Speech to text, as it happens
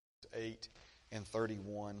8 and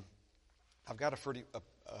 31. I've got a pretty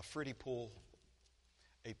full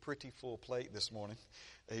plate this morning.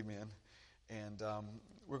 Amen. And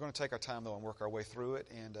we're going to take our time, though, and work our way through it.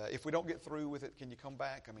 And if we don't get through with it, can you come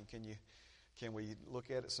back? I mean, can we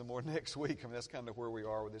look at it some more next week? I mean, that's kind of where we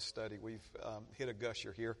are with this study. We've hit a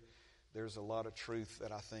gusher here. There's a lot of truth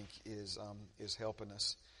that I think is helping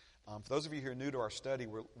us. For those of you who are new to our study,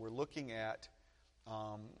 we're looking at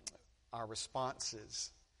our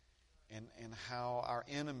responses and how our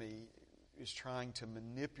enemy is trying to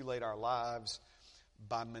manipulate our lives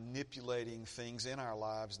by manipulating things in our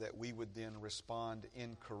lives that we would then respond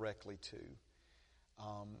incorrectly to.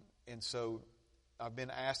 And so I've been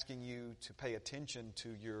asking you to pay attention to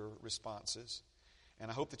your responses, and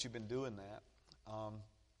I hope that you've been doing that.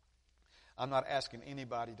 I'm not asking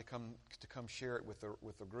anybody to come share it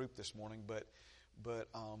with the group this morning, but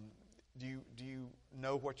do you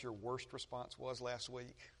know what your worst response was last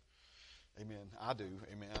week? Amen. I do.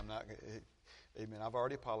 Amen. Amen. I've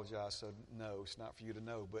already apologized, so no, it's not for you to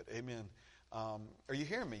know. But amen. Are you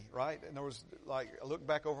hearing me? Right? And there was I look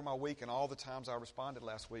back over my week and all the times I responded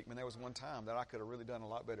last week. Man, there was one time that I could have really done a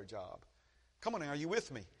lot better job. Come on now, are you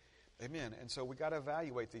with me? Amen. And so we got to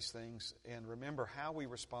evaluate these things and remember how we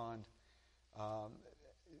respond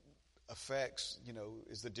affects,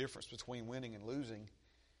 is the difference between winning and losing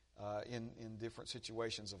in different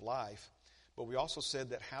situations of life. But we also said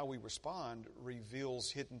that how we respond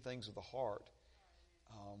reveals hidden things of the heart.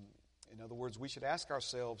 In other words, we should ask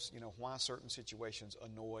ourselves, why certain situations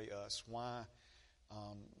annoy us, why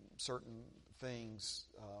certain things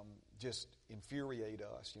just infuriate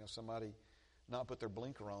us. Somebody not put their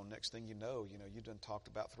blinker on, next thing you know, you done talked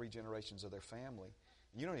about 3 generations of their family.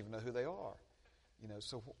 You don't even know who they are.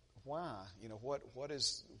 So why? What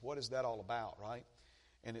is that all about, right?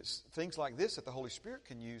 And it's things like this that the Holy Spirit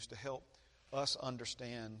can use to help us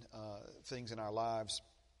understand things in our lives,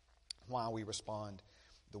 why we respond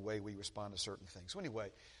the way we respond to certain things. So anyway,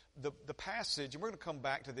 the passage, and we're going to come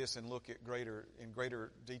back to this and look at in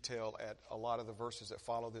greater detail at a lot of the verses that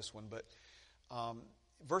follow this one. But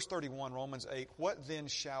verse 31, Romans 8, what then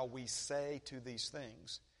shall we say to these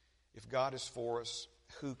things? If God is for us,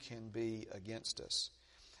 who can be against us?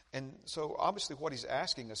 And so obviously what he's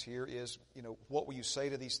asking us here is, what will you say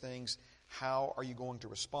to these things? How are you going to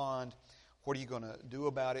respond? What are you going to do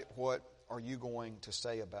about it? What are you going to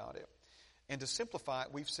say about it? And to simplify it,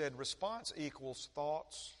 we've said response equals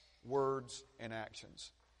thoughts, words, and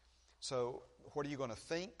actions. So what are you going to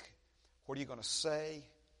think? What are you going to say?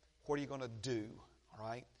 What are you going to do? All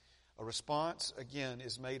right? A response, again,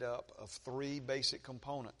 is made up of 3 basic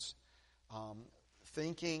components.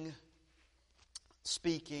 Thinking,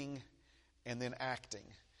 speaking, and then acting.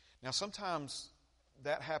 Now sometimes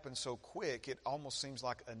that happens so quick, it almost seems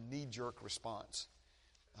like a knee-jerk response.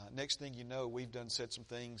 Next thing you know, we've said some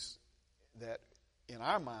things that in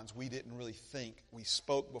our minds we didn't really think. We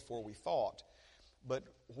spoke before we thought. But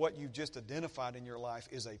what you've just identified in your life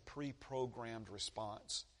is a pre-programmed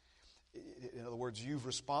response. In other words, you've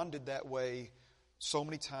responded that way so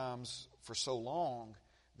many times for so long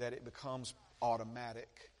that it becomes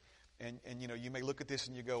automatic. And you may look at this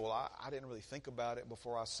and you go, well, I didn't really think about it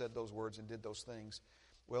before I said those words and did those things.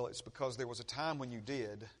 Well, it's because there was a time when you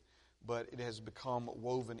did, but it has become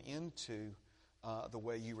woven into the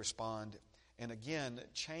way you respond. And again,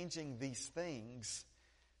 changing these things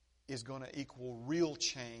is going to equal real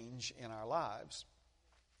change in our lives.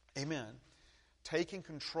 Amen. Taking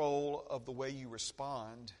control of the way you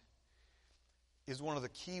respond is one of the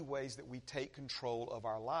key ways that we take control of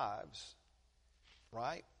our lives.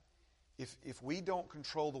 Right? If we don't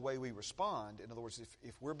control the way we respond, in other words,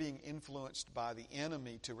 if we're being influenced by the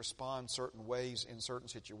enemy to respond certain ways in certain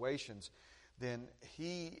situations, then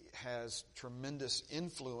he has tremendous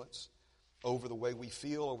influence over the way we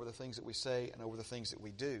feel, over the things that we say, and over the things that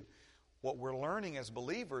we do. What we're learning as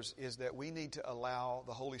believers is that we need to allow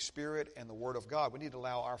the Holy Spirit and the Word of God, we need to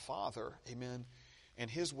allow our Father, amen, and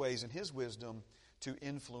His ways and His wisdom to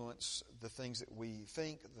influence the things that we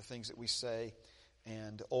think, the things that we say,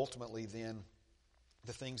 and ultimately then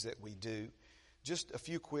the things that we do. Just a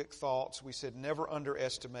few quick thoughts. We said never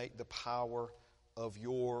underestimate the power of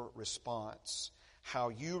your response. How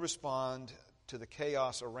you respond to the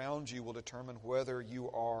chaos around you will determine whether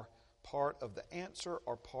you are part of the answer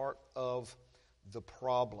or part of the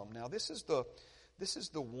problem. Now this is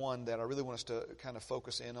the one that I really want us to kind of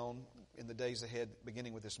focus in on in the days ahead,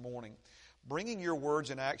 beginning with this morning. Bringing your words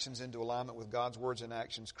and actions into alignment with God's words and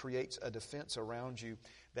actions creates a defense around you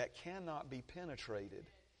that cannot be penetrated.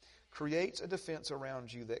 Creates a defense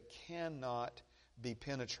around you that cannot be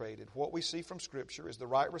penetrated. What we see from Scripture is the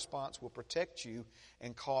right response will protect you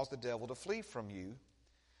and cause the devil to flee from you.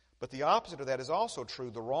 But the opposite of that is also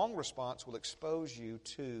true. The wrong response will expose you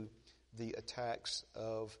to the attacks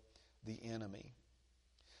of the enemy.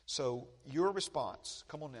 So your response,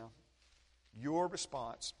 come on now, your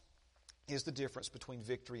response is the difference between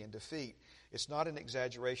victory and defeat. It's not an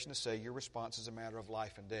exaggeration to say your response is a matter of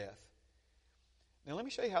life and death. Now let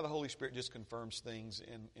me show you how the Holy Spirit just confirms things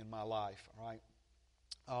in my life, all right?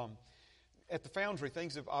 At the Foundry,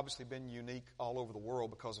 things have obviously been unique all over the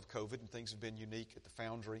world because of COVID, and things have been unique at the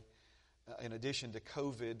Foundry. In addition to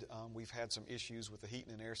COVID, we've had some issues with the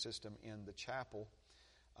heating and air system in the chapel.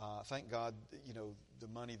 Thank God, the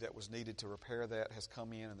money that was needed to repair that has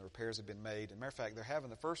come in, and the repairs have been made. As a matter of fact, they're having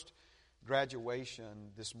the first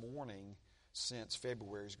graduation this morning since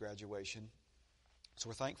February's graduation. So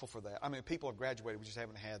we're thankful for that. I mean, people have graduated, we just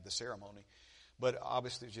haven't had the ceremony. But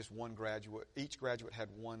obviously, it's just one graduate. Each graduate had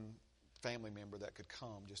one family member that could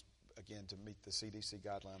come, just, again, to meet the CDC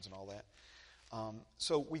guidelines and all that.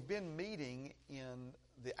 So we've been meeting in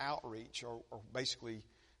the outreach, or basically,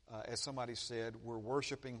 as somebody said, we're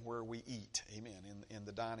worshiping where we eat, amen, in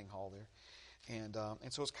the dining hall there. And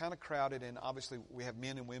so it's kind of crowded, and obviously we have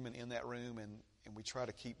men and women in that room, and we try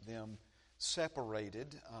to keep them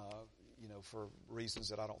separated, for reasons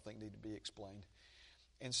that I don't think need to be explained.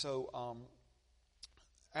 And so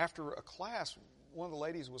after a class, one of the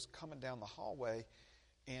ladies was coming down the hallway,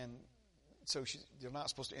 and so they're not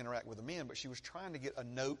supposed to interact with the men, but she was trying to get a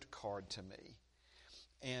note card to me.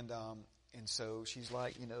 And so she's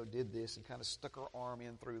like, did this and kind of stuck her arm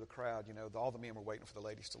in through the crowd. All the men were waiting for the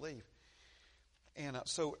ladies to leave. And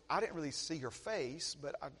so I didn't really see her face,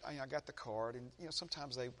 but I got the card. And,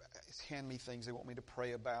 sometimes they hand me things they want me to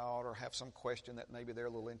pray about or have some question that maybe they're a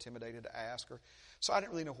little intimidated to ask her. So I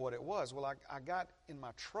didn't really know what it was. Well, I got in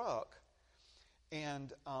my truck,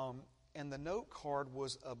 and the note card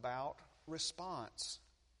was about response.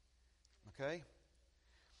 Okay?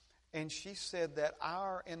 And she said that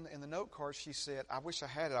in the note card, she said, I wish I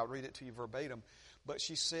had it, I'll read it to you verbatim, but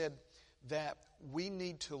she said that we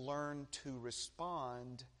need to learn to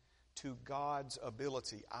respond to God's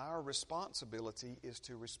ability. Our responsibility is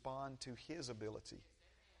to respond to His ability.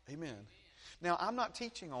 Amen. Now, I'm not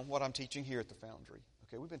teaching on what I'm teaching here at the Foundry.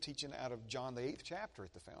 Okay, we've been teaching out of John the 8th chapter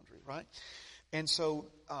at the Foundry, right? And so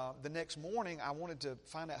the next morning, I wanted to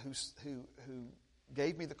find out who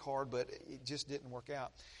gave me the card, but it just didn't work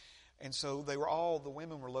out. And so the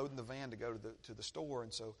women were loading the van to go to the store,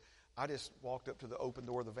 and so I just walked up to the open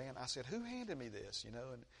door of the van. I said, "Who handed me this?"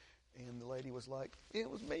 And the lady was like, "It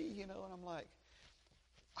was me," and I'm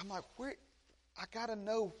like, "Where? I got to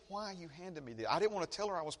know why you handed me this." I didn't want to tell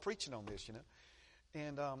her I was preaching on this,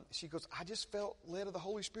 And she goes, "I just felt led of the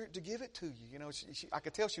Holy Spirit to give it to you." I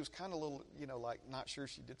could tell she was kind of a little, not sure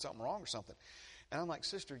she did something wrong or something. And I'm like,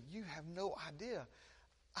 "Sister, you have no idea.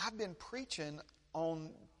 I've been preaching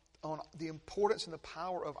on the importance and the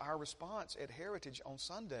power of our response at Heritage on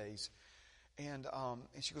Sundays." And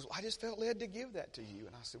she goes, "Well, I just felt led to give that to you."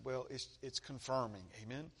 And I said, "Well, it's confirming."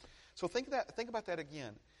 Amen. So think about that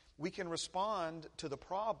again. We can respond to the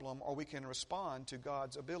problem, or we can respond to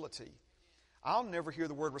God's ability. I'll never hear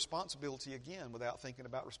the word responsibility again without thinking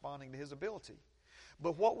about responding to His ability.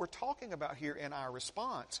 But what we're talking about here in our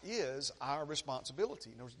response is our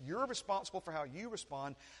responsibility. You're responsible for how you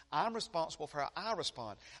respond. I'm responsible for how I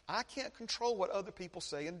respond. I can't control what other people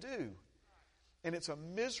say and do. And it's a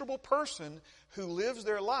miserable person who lives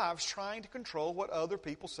their lives trying to control what other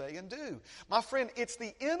people say and do. My friend, it's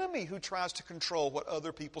the enemy who tries to control what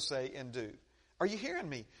other people say and do. Are you hearing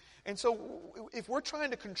me? And so if we're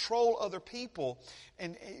trying to control other people,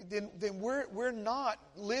 then we're not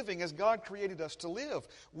living as God created us to live.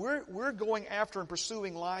 We're going after and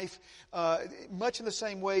pursuing life much in the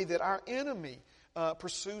same way that our enemy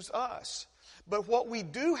pursues us. But what we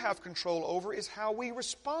do have control over is how we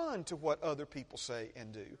respond to what other people say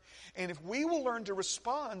and do. And if we will learn to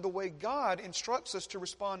respond the way God instructs us to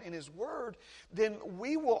respond in His Word, then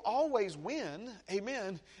we will always win,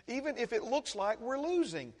 amen, even if it looks like we're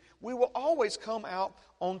losing. We will always come out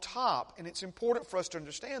on top, and it's important for us to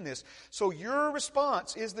understand this. So your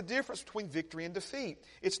response is the difference between victory and defeat.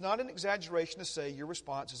 It's not an exaggeration to say your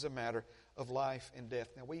response is a matter of life and death.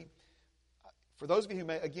 Now, for those of you who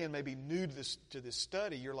may be new to this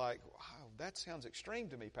study, you're like, "Wow, that sounds extreme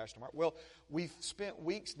to me, Pastor Mark." Well, we've spent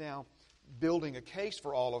weeks now building a case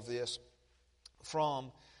for all of this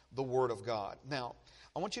from the Word of God. Now,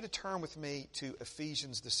 I want you to turn with me to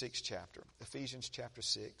Ephesians, the 6th chapter. Ephesians chapter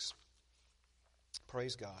 6.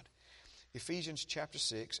 Praise God. Ephesians chapter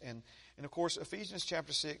 6. And of course, Ephesians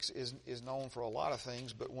chapter 6 is known for a lot of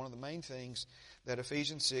things, but one of the main things that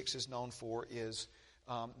Ephesians 6 is known for is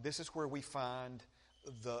this is where we find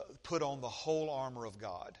put on the whole armor of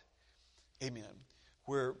God. Amen.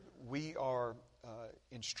 Where we are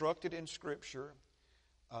instructed in Scripture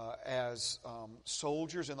as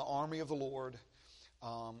soldiers in the army of the Lord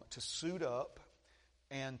to suit up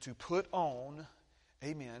and to put on,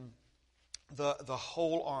 amen, the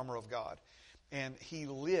whole armor of God. And he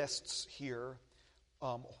lists here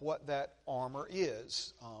what that armor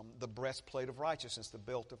is. The breastplate of righteousness, the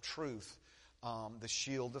belt of truth, the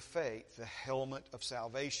shield of faith, the helmet of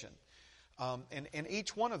salvation. And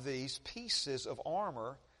each one of these pieces of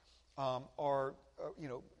armor are,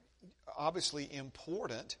 obviously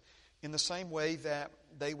important in the same way that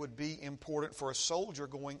they would be important for a soldier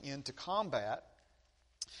going into combat.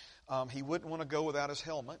 He wouldn't want to go without his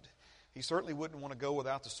helmet. He certainly wouldn't want to go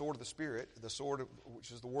without the sword of the Spirit, the sword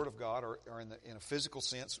which is the Word of God, or in a physical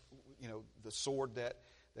sense, the sword that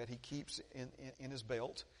he keeps in his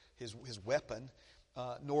belt, his weapon.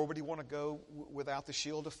 Nor would he want to go without the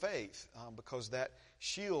shield of faith, because that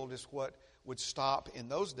shield is what would stop. In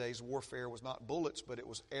those days, warfare was not bullets, but it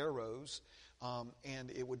was arrows,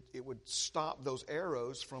 and it would stop those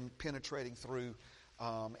arrows from penetrating through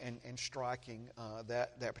and striking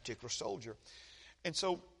that particular soldier. And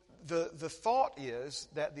so the thought is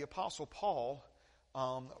that the Apostle Paul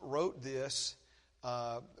wrote this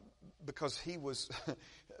because he was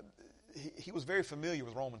he was very familiar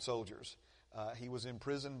with Roman soldiers. He was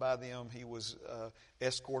imprisoned by them. He was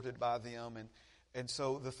escorted by them. And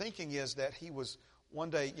so the thinking is that he was one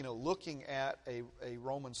day, looking at a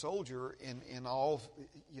Roman soldier in all,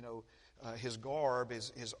 his garb,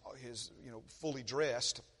 his fully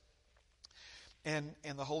dressed. And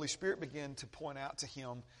the Holy Spirit began to point out to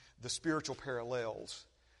him the spiritual parallels,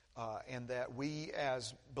 and that we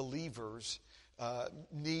as believers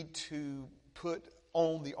need to put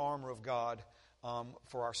on the armor of God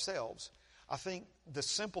for ourselves. I think the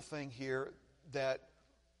simple thing here that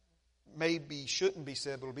maybe shouldn't be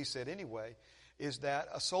said, but will be said anyway, is that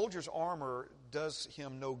a soldier's armor does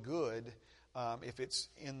him no good if it's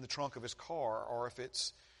in the trunk of his car, or if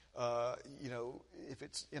it's if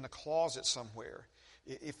it's in a closet somewhere.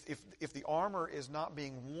 If the armor is not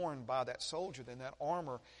being worn by that soldier, then that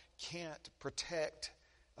armor can't protect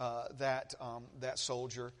that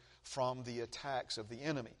soldier from the attacks of the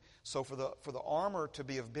enemy. So for the armor to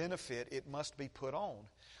be of benefit, it must be put on.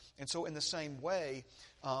 And so in the same way,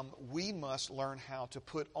 we must learn how to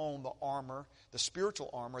put on the armor, the spiritual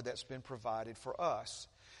armor that's been provided for us.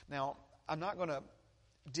 Now, I'm not going to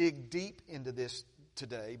dig deep into this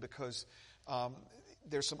today, because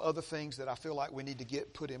there's some other things that I feel like we need to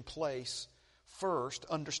get put in place first,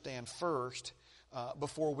 understand first,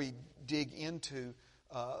 before we dig into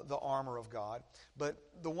the armor of God. But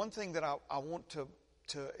the one thing that I want to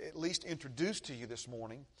at least introduce to you this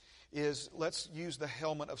morning is, let's use the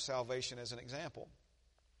helmet of salvation as an example.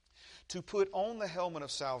 To put on the helmet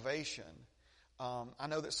of salvation, I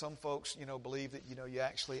know that some folks, believe that, you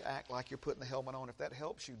actually act like you're putting the helmet on. If that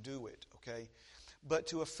helps you, do it, okay? But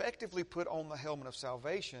to effectively put on the helmet of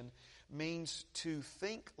salvation means to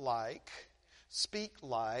think like, speak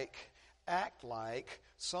like, act like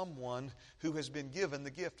someone who has been given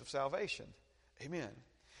the gift of salvation. Amen.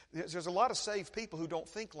 There's a lot of saved people who don't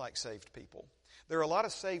think like saved people. There are a lot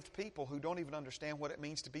of saved people who don't even understand what it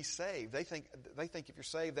means to be saved. They think if you're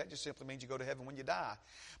saved, that just simply means you go to heaven when you die.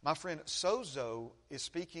 My friend, sozo is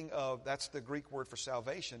speaking of, that's the Greek word for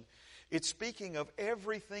salvation. It's speaking of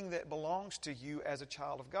everything that belongs to you as a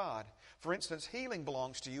child of God. For instance, healing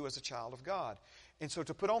belongs to you as a child of God. And so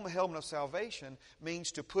to put on the helmet of salvation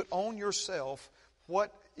means to put on yourself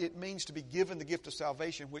what it means to be given the gift of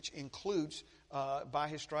salvation, which includes, by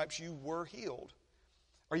His stripes you were healed.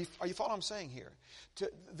 Are you following what I'm saying here?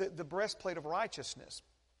 The breastplate of righteousness.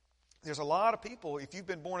 There's a lot of people, if you've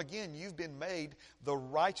been born again, you've been made the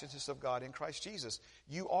righteousness of God in Christ Jesus.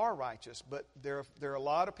 You are righteous, but there are a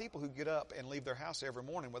lot of people who get up and leave their house every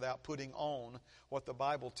morning without putting on what the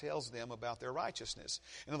Bible tells them about their righteousness.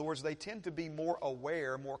 In other words, they tend to be more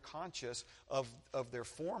aware, more conscious of their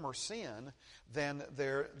former sin than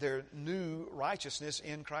their new righteousness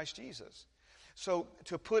in Christ Jesus. So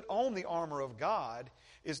to put on the armor of God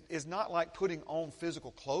is not like putting on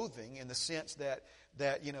physical clothing in the sense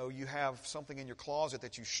that you have something in your closet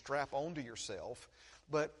that you strap onto yourself,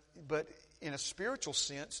 but in a spiritual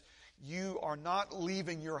sense, you are not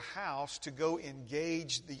leaving your house to go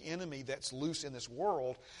engage the enemy that's loose in this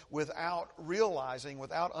world without realizing,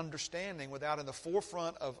 without understanding, without in the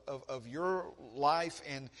forefront of your life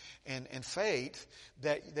and faith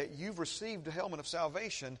that you've received the helmet of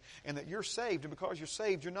salvation and that you're saved. And because you're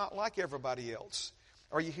saved, you're not like everybody else.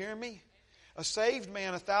 Are you hearing me? A saved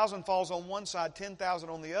man, 1,000 falls on one side, 10,000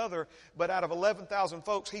 on the other, but out of 11,000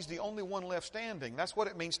 folks, he's the only one left standing. That's what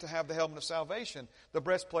it means to have the helmet of salvation, the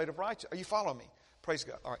breastplate of righteousness. Are you following me? Praise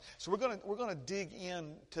God. All right. So we're going to dig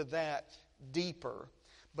into that deeper.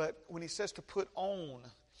 But when he says to put on,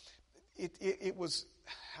 it was,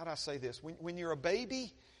 how do I say this? When you're a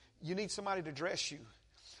baby, you need somebody to dress you.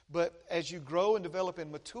 But as you grow and develop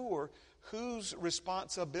and mature, whose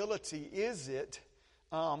responsibility is it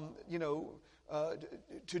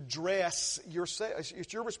to dress yourself?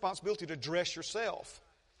 It's your responsibility to dress yourself,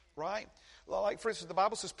 right? Like, for instance, the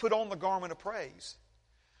Bible says, put on the garment of praise.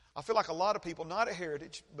 I feel like a lot of people, not at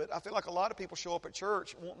Heritage, but I feel like a lot of people show up at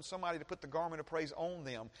church wanting somebody to put the garment of praise on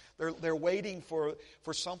them. They're waiting for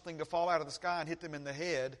something to fall out of the sky and hit them in the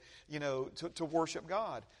head, to worship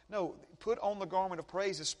God. No, put on the garment of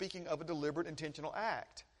praise is speaking of a deliberate, intentional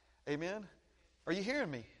act. Amen? Are you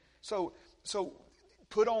hearing me? So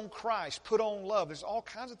put on Christ, put on love. There's all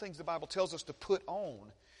kinds of things the Bible tells us to put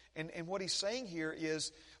on. And what he's saying here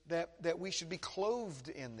is that we should be clothed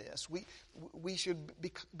in this. We should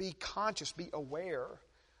be conscious, be aware,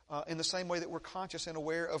 in the same way that we're conscious and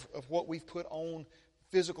aware of what we've put on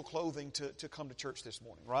physical clothing to come to church this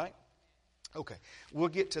morning, right? Okay, we'll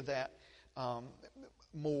get to that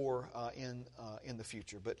more in the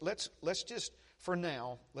future. But let's just, for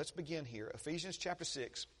now, let's begin here. Ephesians chapter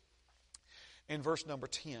 6. In verse number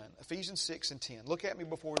 10. Ephesians 6 and 10. Look at me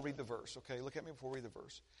before we read the verse, okay? Look at me before we read the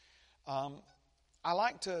verse. I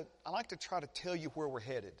like to try to tell you where we're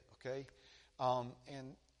headed, okay?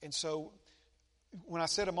 And so when I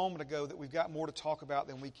said a moment ago that we've got more to talk about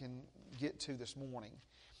than we can get to this morning,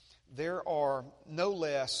 there are no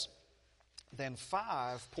less than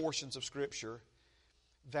 5 portions of Scripture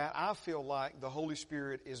that I feel like the Holy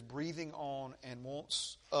Spirit is breathing on and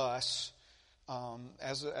wants us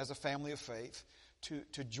as a family of faith,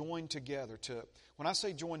 to join together. When I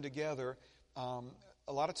say join together,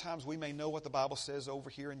 a lot of times we may know what the Bible says over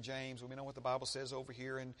here in James. We may know what the Bible says over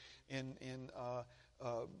here in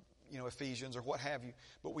Ephesians or what have you.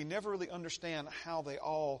 But we never really understand how they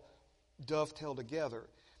all dovetail together.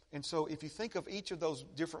 And so if you think of each of those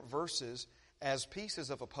different verses as pieces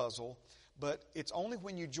of a puzzle, but it's only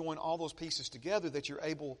when you join all those pieces together that you're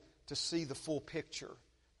able to see the full picture.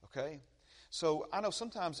 Okay? So I know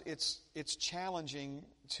sometimes it's challenging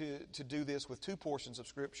to do this with 2 portions of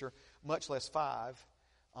Scripture, much less 5.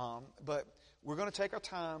 But we're going to take our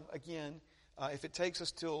time again. If it takes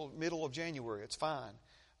us till middle of January, it's fine.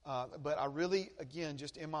 But I really, again,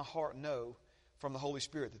 just in my heart know from the Holy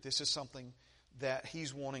Spirit that this is something that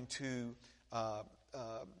He's wanting to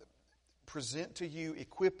present to you,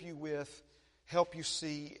 equip you with, help you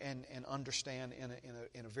see and understand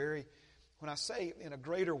in a very, when I say in a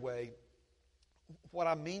greater way, what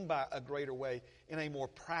I mean by a greater way, in a more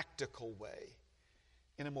practical way.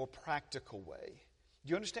 In a more practical way. Do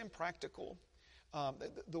you understand practical?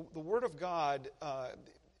 The Word of God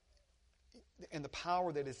and the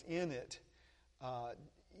power that is in it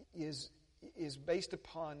is based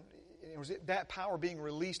upon, that power being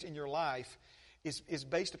released in your life is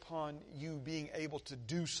based upon you being able to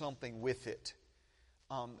do something with it.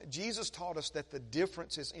 Jesus taught us that the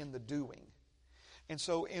difference is in the doing. And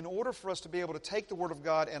so in order for us to be able to take the Word of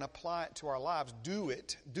God and apply it to our lives, do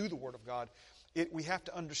the Word of God, we have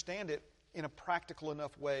to understand it in a practical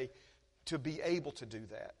enough way to be able to do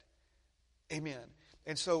that. Amen.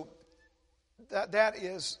 And so that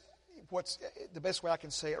is what's the best way I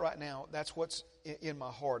can say it right now. That's what's in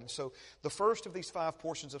my heart. And so the first of these 5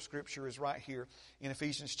 portions of Scripture is right here in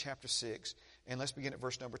Ephesians chapter 6. And let's begin at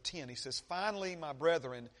verse number 10. He says, "Finally, my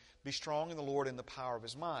brethren, be strong in the Lord and the power of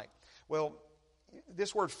His might." Well,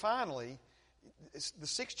 this word finally, the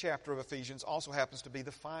 6th chapter of Ephesians also happens to be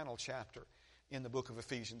the final chapter in the book of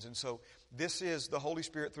Ephesians. And so this is the Holy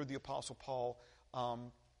Spirit through the Apostle Paul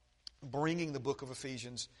bringing the book of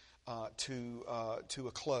Ephesians to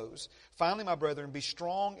a close. "Finally, my brethren, be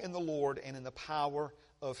strong in the Lord and in the power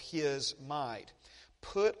of His might.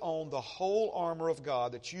 Put on the whole armor of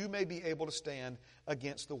God that you may be able to stand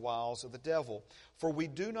against the wiles of the devil. For we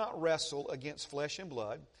do not wrestle against flesh and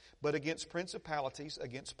blood, but against principalities,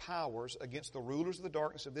 against powers, against the rulers of the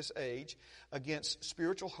darkness of this age, against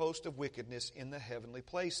spiritual hosts of wickedness in the heavenly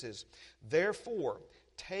places. Therefore,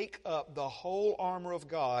 take up the whole armor of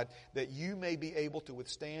God, that you may be able to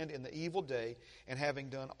withstand in the evil day, and having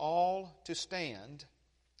done all to stand.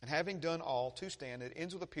 And having done all to stand, it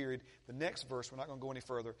ends with a period. The next verse, we're not going to go any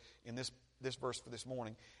further in this verse for this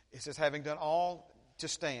morning. It says, having done all to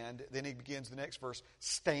stand, then he begins the next verse,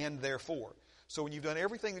 stand therefore. So when you've done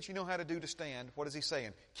everything that you know how to do to stand, what is he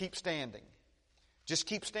saying? Keep standing. Just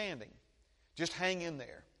keep standing. Just hang in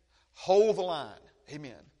there. Hold the line.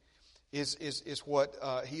 Amen. Is what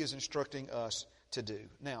he is instructing us to do.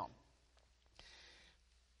 Now,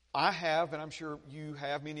 I have, and I'm sure you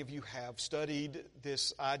have, many of you have studied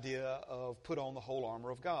this idea of put on the whole armor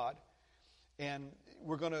of God. And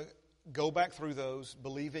we're going to go back through those,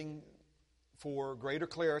 believing for greater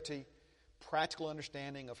clarity, practical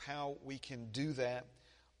understanding of how we can do that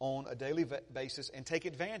on a daily basis and take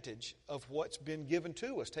advantage of what's been given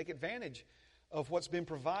to us, take advantage of what's been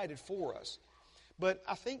provided for us. But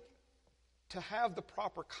I think to have the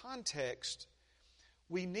proper context,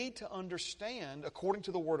 we need to understand, according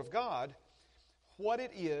to the Word of God, what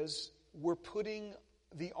it is we're putting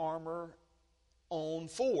the armor on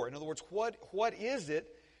for. In other words, what is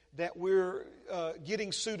it that we're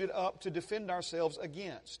getting suited up to defend ourselves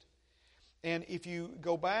against? And if you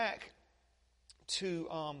go back to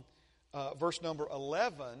verse number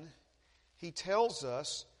 11, he tells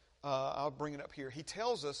us, I'll bring it up here, he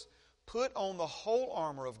tells us, put on the whole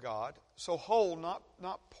armor of God, so whole,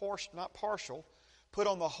 not partial, put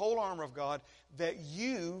on the whole armor of God, that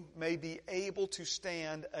you may be able to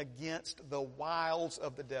stand against the wiles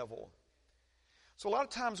of the devil. So a lot of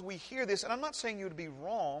times we hear this, and I'm not saying you would be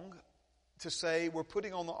wrong to say we're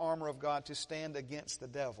putting on the armor of God to stand against the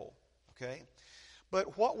devil, okay?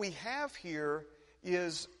 But what we have here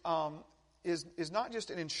is not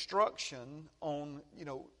just an instruction on,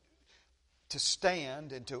 to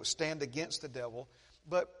stand and to stand against the devil,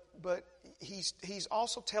 but he's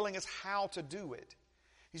also telling us how to do it.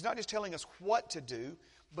 He's not just telling us what to do,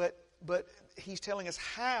 but he's telling us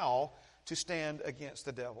how to stand against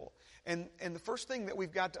the devil. And the first thing that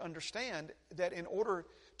we've got to understand, that in order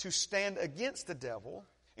to stand against the devil,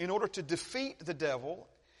 in order to defeat the devil,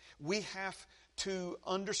 we have to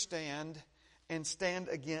understand and stand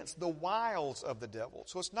against the wiles of the devil.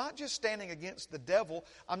 So it's not just standing against the devil.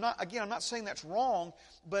 I'm not saying that's wrong,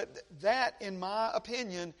 but that, in my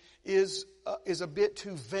opinion, is a bit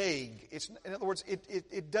too vague. In other words,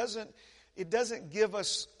 it doesn't give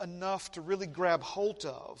us enough to really grab hold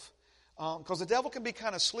of, because the devil can be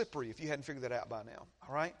kind of slippery if you hadn't figured that out by now.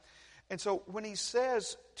 All right. And so when he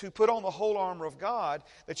says to put on the whole armor of God,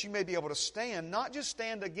 that you may be able to stand, not just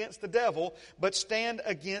stand against the devil, but stand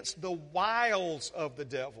against the wiles of the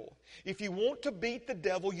devil. If you want to beat the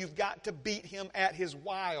devil, you've got to beat him at his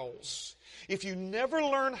wiles. If you never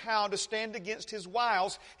learn how to stand against his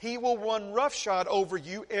wiles, he will run roughshod over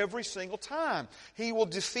you every single time. He will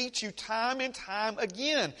defeat you time and time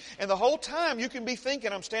again. And the whole time you can be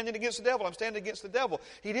thinking, I'm standing against the devil, I'm standing against the devil.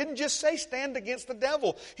 He didn't just say stand against the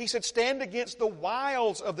devil. He said stand against the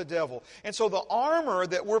wiles of the devil. And so the armor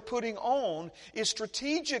that we're putting on is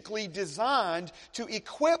strategically designed to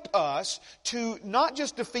equip us to not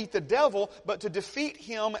just defeat the devil, but to defeat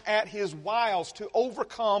him at his wiles, to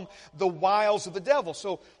overcome the wiles of the devil.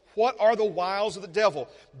 So what are the wiles of the devil?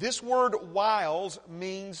 This word wiles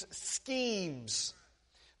means schemes.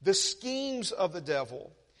 The schemes of the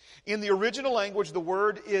devil. In the original language, the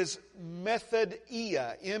word is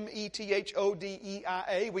methodia,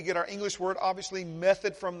 methodeia. We get our English word, obviously,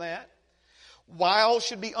 method from that. Wiles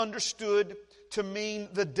should be understood to mean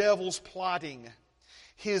the devil's plotting,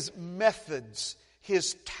 his methods,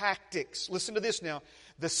 his tactics. Listen to this now.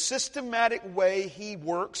 The systematic way he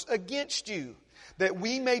works against you, that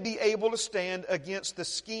we may be able to stand against the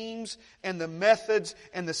schemes and the methods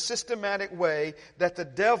and the systematic way that the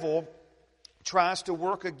devil tries to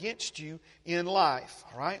work against you in life.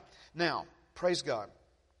 All right? Now, praise God.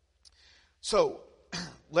 So,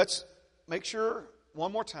 let's make sure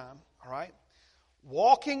one more time. All right?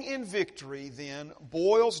 Walking in victory then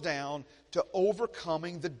boils down to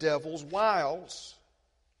overcoming the devil's wiles.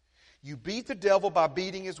 You beat the devil by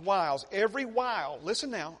beating his wiles. Every wile,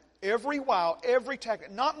 listen now, every wile, every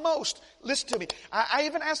tactic, not most. Listen to me. I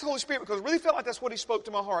even asked the Holy Spirit because I really felt like that's what He spoke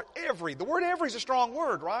to my heart. The word every is a strong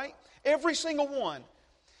word, right? Every single one.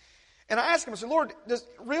 And I asked Him, I said, Lord, does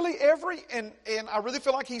really every? And I really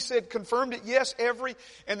feel like He said, confirmed it, yes, every.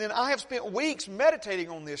 And then I have spent weeks meditating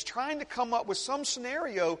on this, trying to come up with some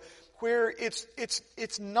scenario where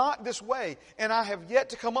it's not this way. And I have yet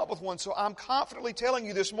to come up with one. So I'm confidently telling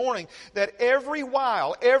you this morning that every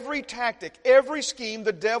wile, every tactic, every scheme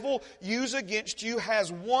the devil uses against you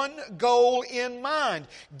has one goal in mind.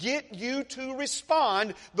 Get you to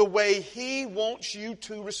respond the way he wants you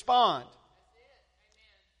to respond.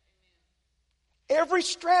 Every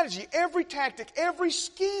strategy, every tactic, every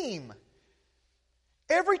scheme.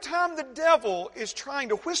 Every time the devil is trying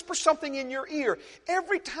to whisper something in your ear,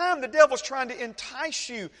 every time the devil is trying to entice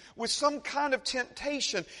you with some kind of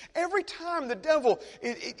temptation, every time the devil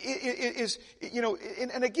is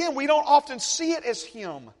and again, we don't often see it as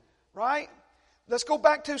him, right? Let's go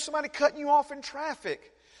back to somebody cutting you off in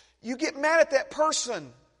traffic. You get mad at that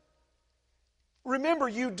person. Remember,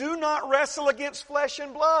 you do not wrestle against flesh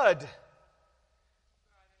and blood.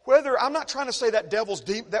 I'm not trying to say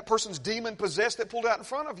that person's demon possessed that pulled out in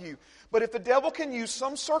front of you. But if the devil can use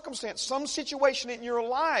some circumstance, some situation in your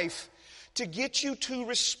life to get you to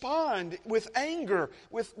respond with anger,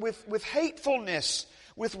 with hatefulness,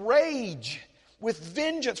 with rage, with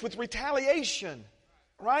vengeance, with retaliation,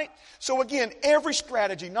 right? So again, every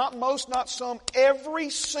strategy, not most, not some,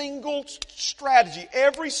 every single strategy,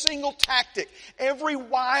 every single tactic, every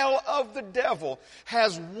wile of the devil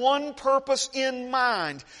has one purpose in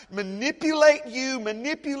mind. Manipulate you,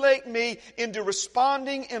 manipulate me into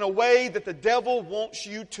responding in a way that the devil wants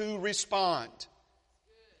you to respond.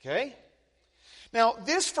 Okay? Now,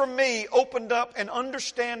 this for me opened up an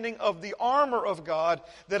understanding of the armor of God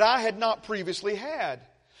that I had not previously had.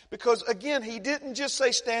 Because again, he didn't just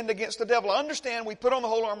say stand against the devil. I understand we put on the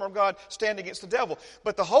whole armor of God, stand against the devil.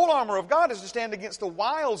 But the whole armor of God is to stand against the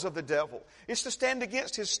wiles of the devil. It's to stand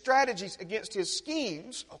against his strategies, against his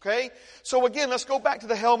schemes, okay? So again, let's go back to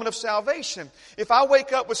the helmet of salvation. If I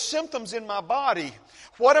wake up with symptoms in my body,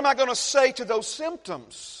 what am I going to say to those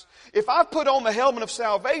symptoms? If I put on the helmet of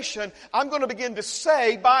salvation, I'm going to begin to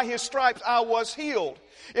say, by his stripes I was healed.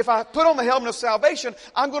 If I put on the helmet of salvation,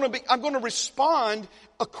 I'm going to respond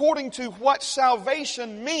according to what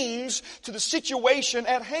salvation means to the situation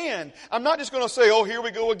at hand. I'm not just going to say, oh, here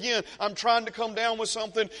we go again. I'm trying to come down with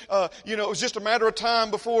something. It was just a matter of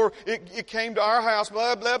time before it came to our house,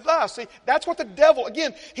 blah, blah, blah. See, that's what the devil,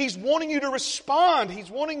 again, he's wanting you to respond.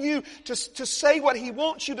 He's wanting you to say what he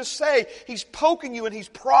wants you to say. He's poking you and he's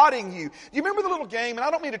prodding you. Do you remember the little game? And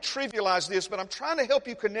I don't mean to trivialize this, but I'm trying to help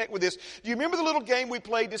you connect with this. Do you remember the little game we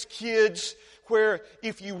played as kids where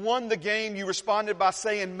if you won the game, you responded by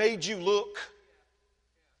saying, made you look?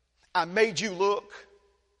 I made you look.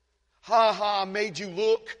 Ha ha, I made you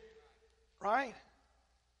look. Right?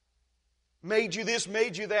 Made you this,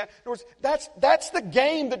 made you that. In other words, that's the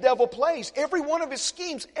game the devil plays. Every one of his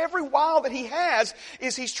schemes, every wile that he has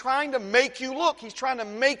is he's trying to make you look. He's trying to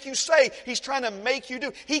make you say. He's trying to make you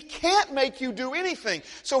do. He can't make you do anything.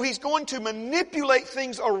 So he's going to manipulate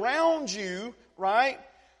things around you, right?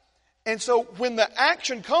 And so when the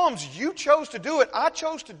action comes, you chose to do it, I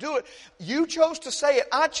chose to do it, you chose to say it,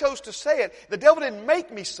 I chose to say it. The devil didn't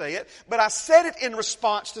make me say it, but I said it in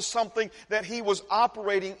response to something that he was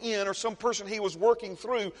operating in or some person he was working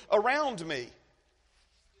through around me.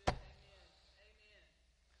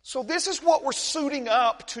 So this is what we're suiting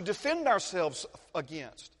up to defend ourselves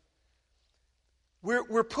against.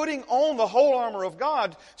 We're putting on the whole armor of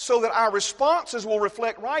God so that our responses will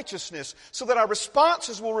reflect righteousness, so that our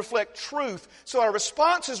responses will reflect truth, so our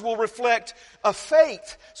responses will reflect a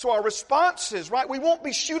faith, so our responses, right? We won't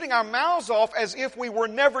be shooting our mouths off as if we were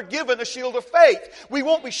never given a shield of faith. We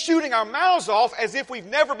won't be shooting our mouths off as if we've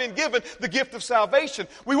never been given the gift of salvation.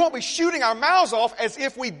 We won't be shooting our mouths off as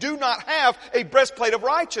if we do not have a breastplate of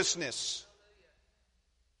righteousness.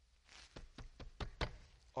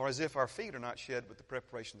 Or as if our feet are not shed with the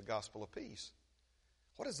preparation of the gospel of peace.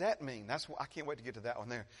 What does that mean? I can't wait to get to that one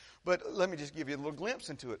there. But let me just give you a little glimpse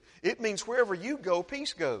into it. It means wherever you go,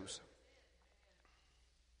 peace goes.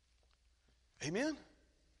 Amen?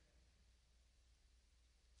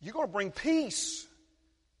 You're going to bring peace.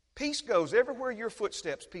 Peace goes. Everywhere your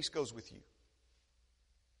footsteps, peace goes with you.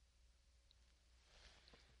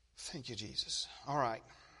 Thank you, Jesus. All right.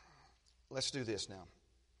 Let's do this now.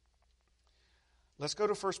 Let's go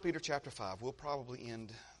to 1 Peter chapter 5. We'll probably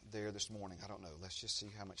end there this morning. I don't know. Let's just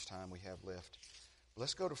see how much time we have left.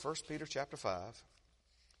 Let's go to 1 Peter chapter 5.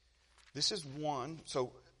 This is one.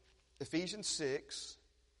 So Ephesians 6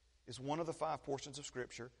 is one of the 5 portions of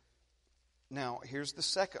Scripture. Now, here's the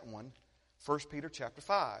second one. 1 Peter chapter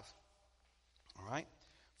 5. All right?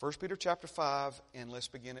 1 Peter chapter 5, and let's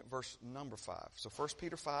begin at verse number 5. So 1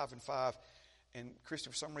 Peter 5 and 5. And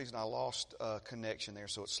Christy, for some reason I lost connection there,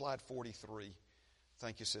 so it's slide 43.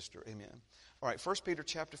 Thank you, sister. Amen. All right, 1 Peter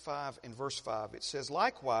chapter 5 and verse 5. It says,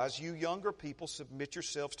 "Likewise, you younger people, submit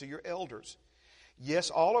yourselves to your elders. Yes,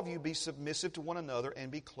 all of you be submissive to one another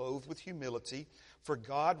and be clothed with humility. For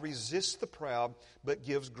God resists the proud, but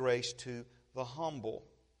gives grace to the humble."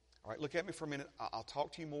 All right, look at me for a minute. I'll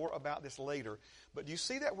talk to you more about this later. But do you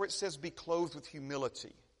see that where it says be clothed with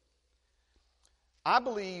humility? I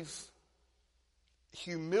believe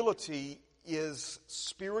humility is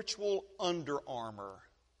spiritual Under Armour.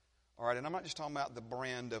 All right, and I'm not just talking about the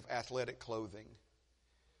brand of athletic clothing.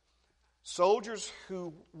 Soldiers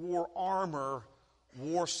who wore armor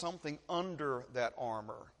wore something under that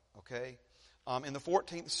armor, okay? In the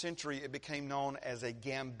 14th century, it became known as a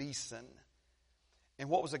gambeson. And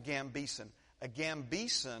what was a gambeson? A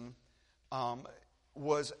gambeson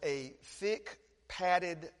was a thick,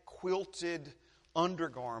 padded, quilted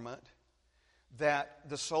undergarment that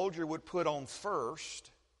the soldier would put on first,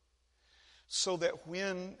 so that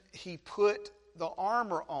when he put the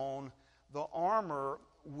armor on, the armor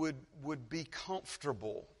would be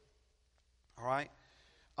comfortable. All right.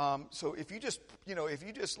 So if you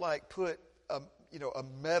just like put a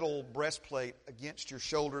metal breastplate against your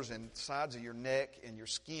shoulders and sides of your neck and your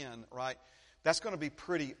skin, right? That's going to be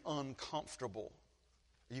pretty uncomfortable.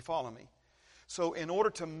 Are you following me? So in order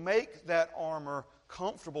to make that armor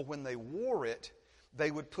comfortable when they wore it, they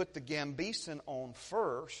would put the gambeson on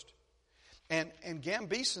first. And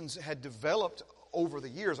gambesons had developed over the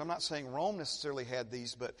years. I'm not saying Rome necessarily had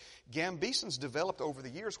these, but gambesons developed over the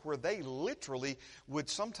years where they literally would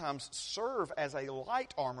sometimes serve as a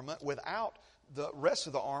light armament without the rest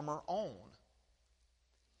of the armor on.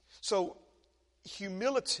 So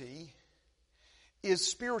humility is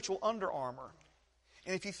spiritual Under Armour.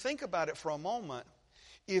 And if you think about it for a moment,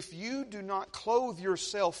 if you do not clothe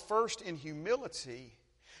yourself first in humility,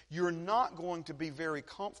 you're not going to be very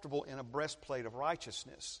comfortable in a breastplate of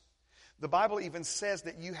righteousness. The Bible even says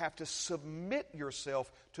that you have to submit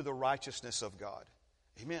yourself to the righteousness of God.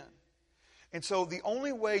 Amen. And so the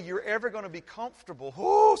only way you're ever going to be comfortable,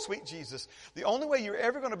 oh, sweet Jesus, the only way you're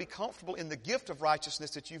ever going to be comfortable in the gift of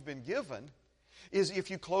righteousness that you've been given is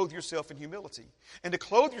if you clothe yourself in humility. And to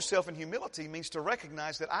clothe yourself in humility means to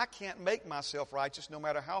recognize that I can't make myself righteous no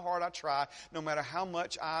matter how hard I try, no matter how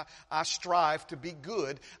much I strive to be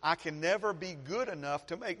good. I can never be good enough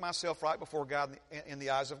to make myself right before God in the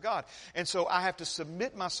eyes of God. And so I have to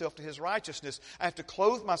submit myself to His righteousness. I have to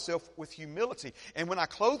clothe myself with humility. And when I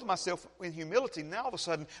clothe myself in humility, now all of a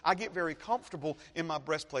sudden I get very comfortable in my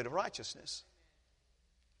breastplate of righteousness.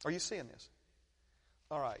 Are you seeing this?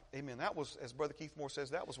 All right, amen. That was, as Brother Keith Moore says,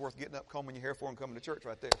 that was worth getting up, combing your hair for, and coming to church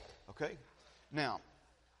right there. Okay? Now,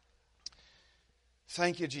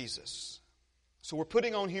 thank you, Jesus. So we're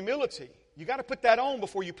putting on humility. You got to put that on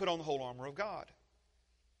before you put on the whole armor of God.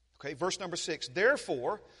 Okay, verse number 6.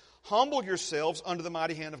 Therefore, humble yourselves under the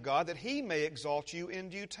mighty hand of God, that He may exalt you in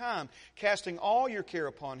due time, casting all your care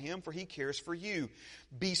upon Him, for He cares for you.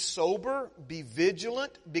 Be sober, be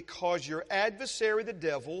vigilant, because your adversary the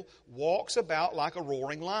devil walks about like a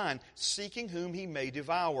roaring lion, seeking whom he may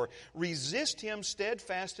devour. Resist him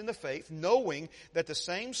steadfast in the faith, knowing that the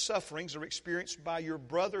same sufferings are experienced by your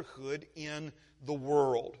brotherhood in the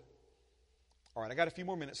world. All right, I got a few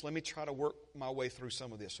more minutes. Let me try to work my way through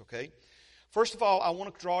some of this, okay? First of all, I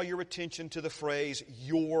want to draw your attention to the phrase,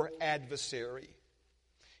 your adversary.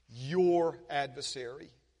 Your adversary.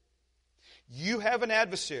 You have an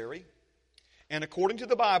adversary, and according to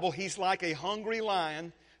the Bible, he's like a hungry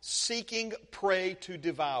lion seeking prey to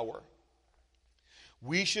devour.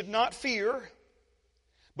 We should not fear,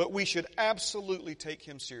 but we should absolutely take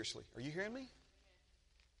him seriously. Are you hearing me?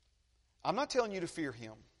 I'm not telling you to fear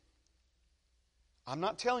him. I'm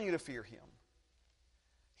not telling you to fear him.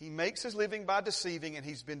 He makes his living by deceiving, and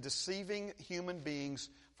he's been deceiving human beings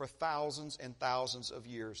for thousands and thousands of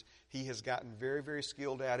years. He has gotten very, very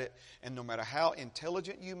skilled at it, and no matter how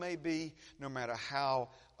intelligent you may be, no matter how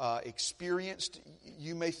experienced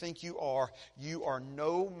you may think you are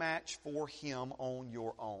no match for him on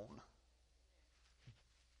your own.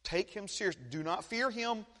 Take him seriously. Do not fear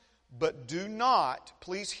him, but do not,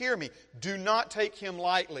 please hear me, do not take him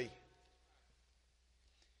lightly.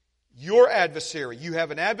 Your adversary. You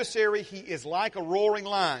have an adversary. He is like a roaring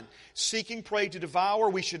lion, seeking prey to devour.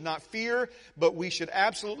 We should not fear, but we should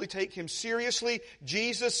absolutely take him seriously.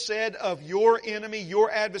 Jesus said of your enemy, your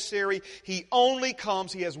adversary, he only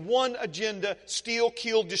comes, he has one agenda, steal,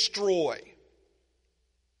 kill, destroy.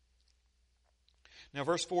 Now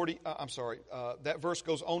verse 40, that verse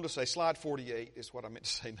goes on to say, slide 48 is what I meant to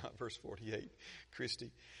say, not verse 48,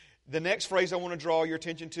 Christy. The next phrase I want to draw your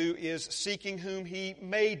attention to is seeking whom he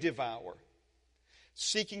may devour.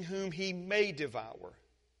 seeking whom he may devour.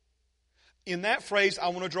 In that phrase, I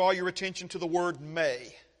want to draw your attention to the word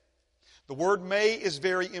may. The word may is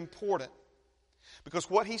very important. Because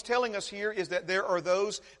what he's telling us here is that there are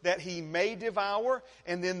those that he may devour,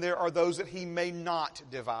 and then there are those that he may not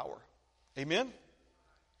devour. Amen?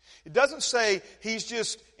 It doesn't say he's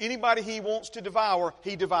just anybody he wants to devour,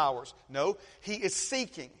 he devours. No, he is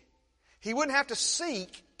seeking. He wouldn't have to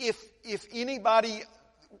seek if anybody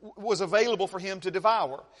was available for him to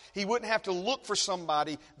devour. He wouldn't have to look for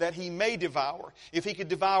somebody that he may devour. If he could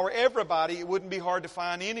devour everybody, it wouldn't be hard to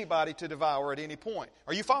find anybody to devour at any point.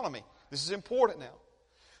 Are you following me? This is important now.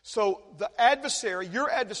 So the adversary, your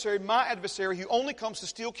adversary, my adversary, who only comes to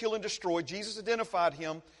steal, kill, and destroy, Jesus identified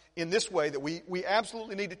him in this way that we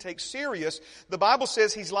absolutely need to take serious. The Bible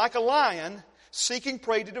says he's like a lion seeking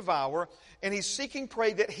prey to devour, and he's seeking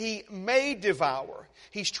prey that he may devour.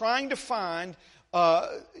 He's trying to find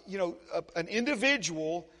an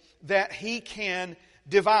individual that he can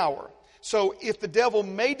devour. So if the devil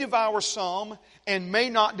may devour some and may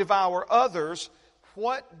not devour others,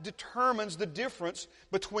 what determines the difference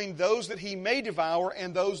between those that he may devour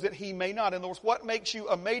and those that he may not? In other words, what makes you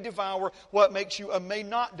a may devour? What makes you a may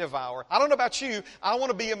not devour? I don't know about you. I want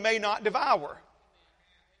to be a may not devour.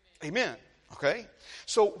 Amen. Okay?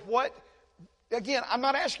 So again, I'm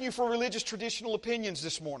not asking you for religious traditional opinions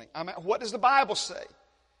this morning. What does the Bible say?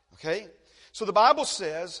 Okay? So the Bible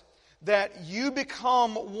says that you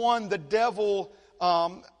become one the devil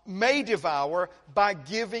may devour by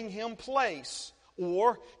giving him place.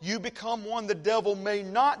 Or you become one the devil may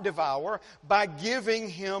not devour by giving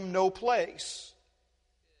him no place.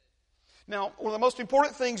 Now, one of the most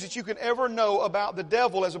important things that you can ever know about the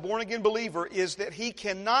devil as a born-again believer is that he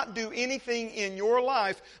cannot do anything in your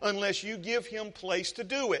life unless you give him place to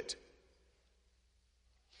do it.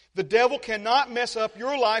 The devil cannot mess up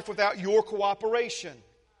your life without your cooperation.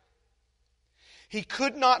 He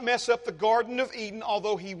could not mess up the Garden of Eden,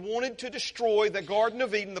 although he wanted to destroy the Garden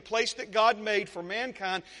of Eden, the place that God made for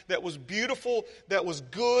mankind that was beautiful, that was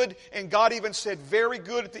good, and God even said very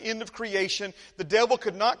good at the end of creation. The devil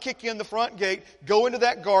could not kick in the front gate, go into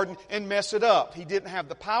that garden, and mess it up. He didn't have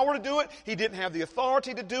the power to do it. He didn't have the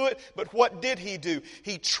authority to do it. But what did he do?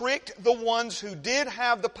 He tricked the ones who did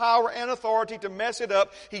have the power and authority to mess it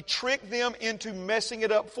up. He tricked them into messing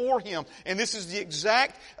it up for him. And this is the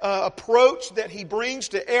exact approach that he brings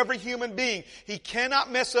to every human being. He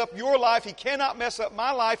cannot mess up your life. He cannot mess up my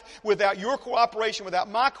life without your cooperation, without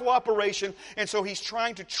my cooperation. And so he's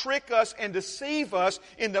trying to trick us and deceive us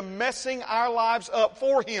into messing our lives up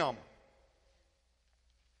for him.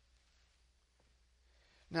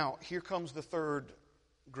 Now, here comes the third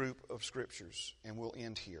group of scriptures, and we'll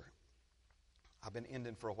end here. I've been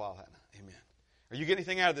ending for a while, haven't I? Amen. Are you getting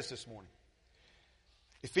anything out of this morning?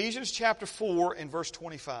 Ephesians chapter 4 and verse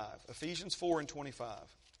 25. Ephesians 4 and 25.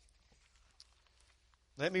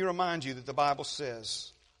 Let me remind you that the Bible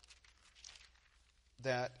says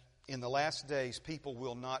that in the last days people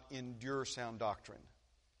will not endure sound doctrine.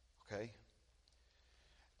 Okay?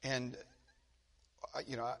 And,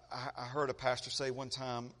 I heard a pastor say one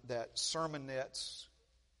time that sermon nets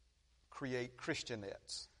create Christian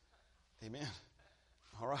nets. Amen?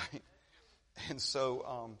 All right? And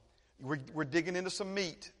so we're digging into some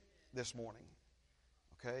meat this morning.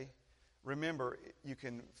 Okay? Remember, you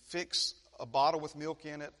can fix a bottle with milk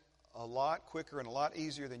in it a lot quicker and a lot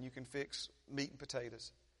easier than you can fix meat and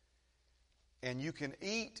potatoes. And you can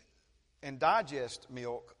eat and digest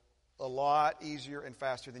milk a lot easier and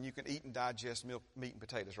faster than you can eat and digest meat and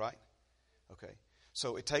potatoes, right? Okay.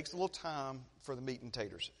 So it takes a little time for the meat and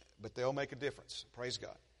taters, but they'll make a difference. Praise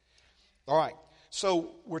God. All right.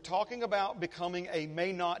 So we're talking about becoming a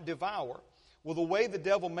may not devour. Well, the way the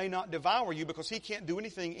devil may not devour you, because he can't do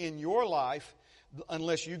anything in your life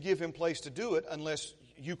unless you give him place to do it, unless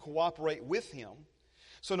you cooperate with him.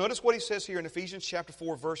 So notice what he says here in Ephesians chapter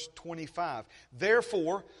 4, verse 25.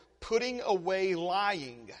 Therefore, putting away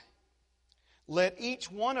lying, let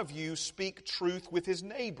each one of you speak truth with his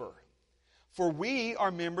neighbor, for we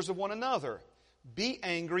are members of one another. Be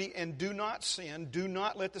angry and do not sin. Do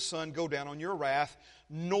not let the sun go down on your wrath,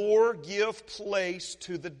 nor give place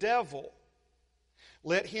to the devil.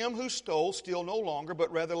 Let him who stole steal no longer,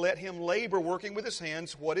 but rather let him labor, working with his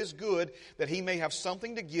hands what is good, that he may have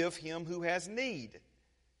something to give him who has need.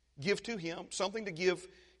 Give to him, something to give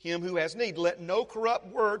him who has need. Let no corrupt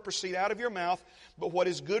word proceed out of your mouth, but what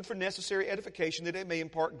is good for necessary edification, that it may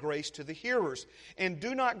impart grace to the hearers. And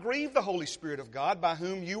do not grieve the Holy Spirit of God, by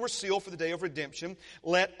whom you were sealed for the day of redemption.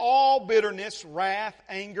 Let all bitterness, wrath,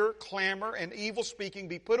 anger, clamor, and evil speaking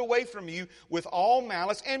be put away from you with all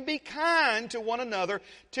malice, and be kind to one another,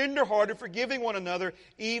 tenderhearted, forgiving one another,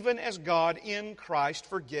 even as God in Christ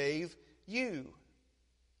forgave you.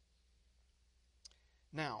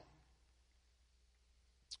 Now,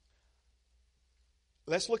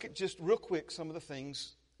 let's look at just real quick some of the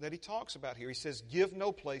things that he talks about here. He says, give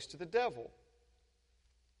no place to the devil.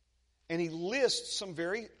 And he lists some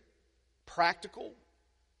very practical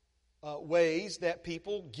ways that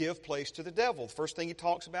people give place to the devil. The first thing he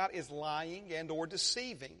talks about is lying and or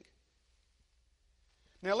deceiving.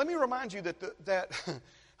 Now, let me remind you that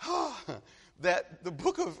the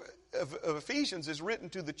book of Ephesians is written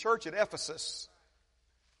to the church at Ephesus.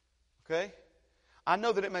 Okay? I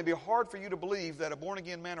know that it may be hard for you to believe that a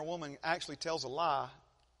born-again man or woman actually tells a lie.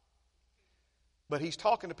 But he's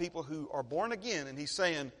talking to people who are born again, and he's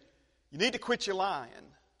saying, you need to quit your lying.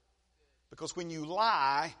 Because when you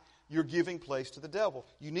lie, you're giving place to the devil.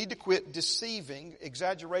 You need to quit deceiving.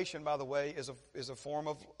 Exaggeration, by the way, is a form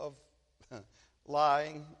of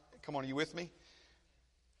lying. Come on, are you with me?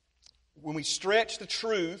 When we stretch the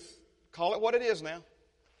truth, call it what it is now.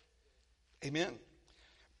 Amen.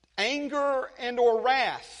 Anger and or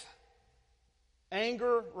wrath.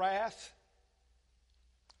 Anger, wrath.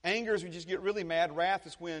 Anger is when you just get really mad. Wrath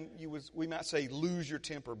is when we might say, lose your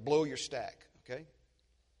temper, blow your stack. Okay?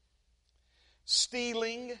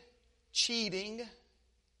 Stealing, cheating.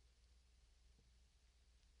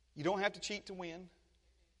 You don't have to cheat to win.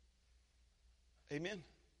 Amen.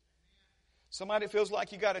 Somebody that feels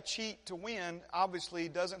like you got to cheat to win obviously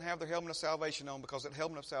doesn't have their helmet of salvation on, because that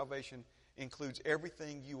helmet of salvation includes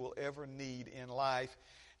everything you will ever need in life.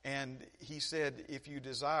 And he said, if you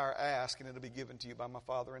desire, ask, and it'll be given to you by my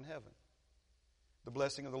Father in heaven. The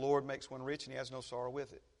blessing of the Lord makes one rich, and he has no sorrow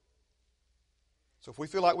with it. So if we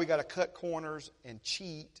feel like we got to cut corners and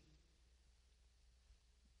cheat,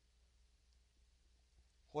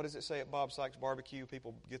 what does it say at Bob Sykes Barbecue?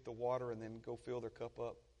 People get the water and then go fill their cup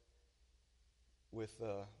up with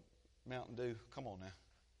Mountain Dew. Come on now.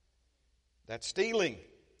 That's stealing.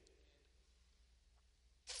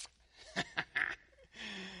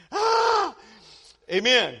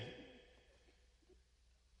 Amen.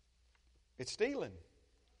 It's stealing.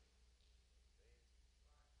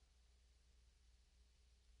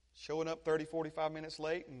 Showing up 30, 45 minutes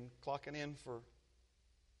late and clocking in for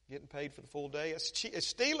getting paid for the full day. It's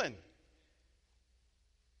stealing.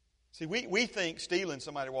 See, we think stealing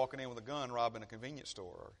somebody walking in with a gun robbing a convenience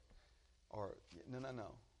store. Or no.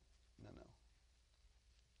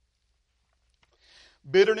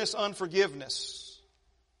 Bitterness, unforgiveness.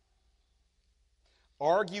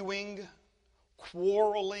 Arguing,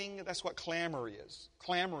 quarreling. That's what clamor is.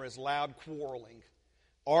 Clamor is loud quarreling.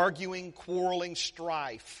 Arguing, quarreling,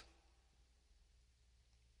 strife.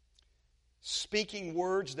 Speaking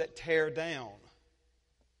words that tear down.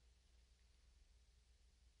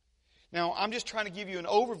 Now, I'm just trying to give you an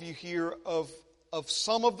overview here of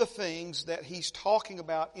some of the things that he's talking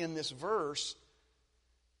about in this verse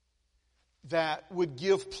that would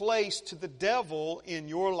give place to the devil in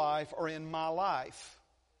your life or in my life.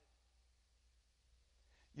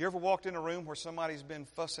 You ever walked in a room where somebody's been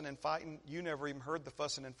fussing and fighting? You never even heard the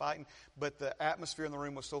fussing and fighting, but the atmosphere in the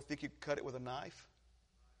room was so thick you could cut it with a knife.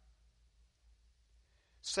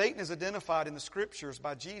 Satan is identified in the Scriptures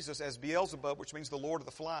by Jesus as Beelzebub, which means the Lord of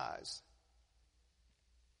the Flies.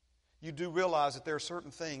 You do realize that there are certain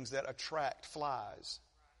things that attract flies.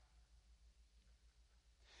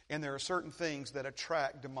 And there are certain things that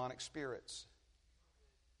attract demonic spirits.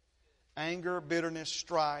 Anger, bitterness,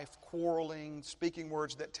 strife, quarreling, speaking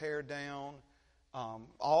words that tear down,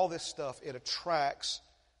 all this stuff, it attracts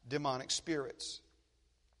demonic spirits.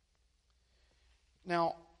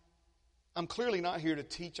 Now, I'm clearly not here to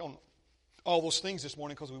teach on all those things this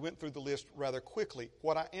morning because we went through the list rather quickly.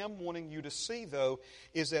 What I am wanting you to see, though,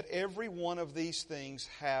 is that every one of these things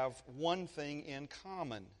have one thing in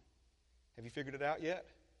common. Have you figured it out yet?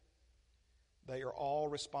 They are all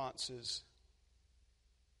responses.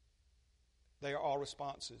 They are all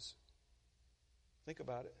responses. Think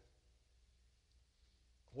about it.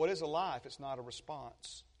 What is a lie if it's not a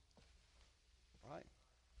response? Right?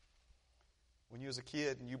 When you was a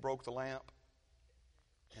kid and you broke the lamp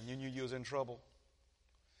and you knew you was in trouble,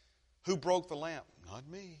 who broke the lamp? Not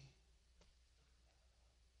me.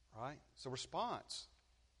 Right? It's a response.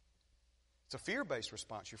 It's a fear-based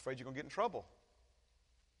response. You're afraid you're going to get in trouble.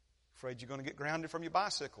 Afraid you're going to get grounded from your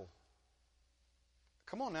bicycle.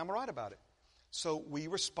 Come on now, I'm right about it. So we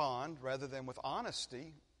respond rather than with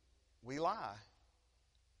honesty, we lie.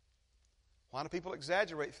 Why do people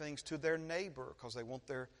exaggerate things to their neighbor? Because they want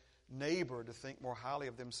their neighbor to think more highly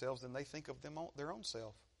of themselves than they think of their own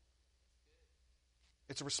self.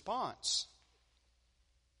 It's a response.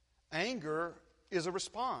 Anger is a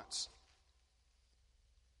response.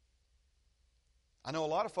 I know a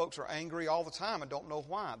lot of folks are angry all the time and don't know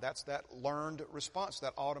why. That's that learned response,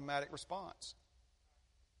 that automatic response.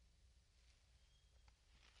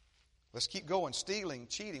 Let's keep going. Stealing,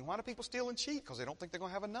 cheating. Why do people steal and cheat? Because they don't think they're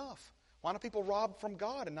going to have enough. Why do people rob from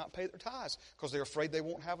God and not pay their tithes? Because they're afraid they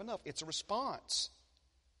won't have enough. It's a response.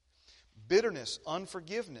 Bitterness,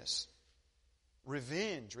 unforgiveness,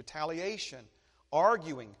 revenge, retaliation,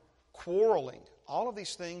 arguing, quarreling. All of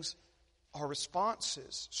these things are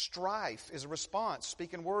responses. Strife is a response.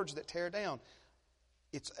 Speaking words that tear down.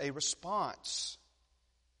 It's a response.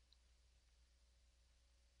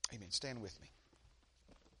 Amen. Stand with me.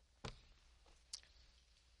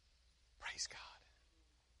 Praise God.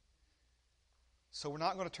 So we're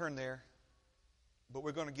not going to turn there, but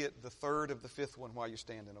we're going to get the third of the fifth one while you're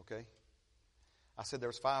standing, okay? I said there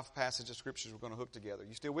was 5 passages of scriptures we're going to hook together.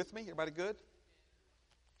 You still with me? Everybody good?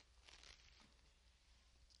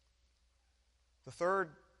 The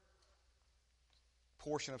third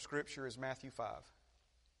portion of Scripture is Matthew 5.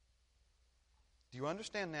 Do you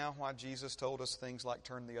understand now why Jesus told us things like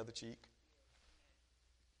turn the other cheek?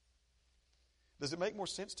 Does it make more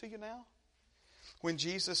sense to you now? When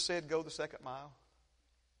Jesus said go the second mile?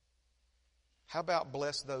 How about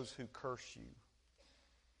bless those who curse you?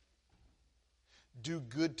 Do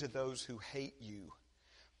good to those who hate you.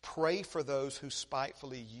 Pray for those who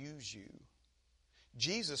spitefully use you.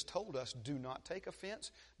 Jesus told us, do not take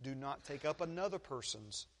offense. Do not take up another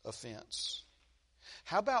person's offense.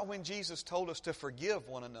 How about when Jesus told us to forgive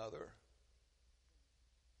one another?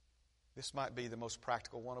 This might be the most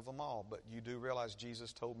practical one of them all, but you do realize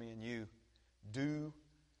Jesus told me and you, do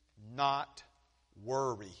not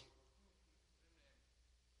worry.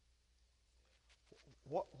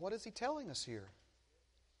 What is he telling us here?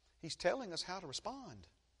 He's telling us how to respond.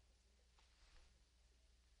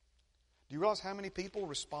 Do you realize how many people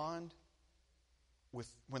respond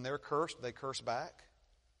when they're cursed, they curse back?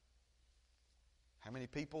 How many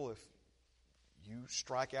people, if you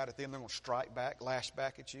strike out at them, they're going to strike back, lash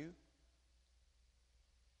back at you?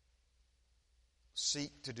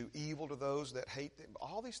 Seek to do evil to those that hate them.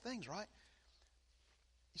 All these things, right?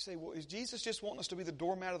 You say, well, is Jesus just wanting us to be the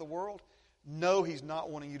doormat of the world? No, He's not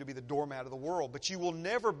wanting you to be the doormat of the world. But you will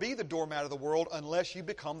never be the doormat of the world unless you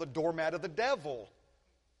become the doormat of the devil.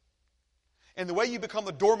 And the way you become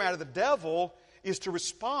the doormat of the devil is to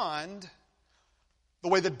respond the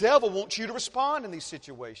way the devil wants you to respond in these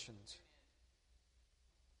situations.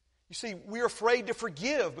 You see, we're afraid to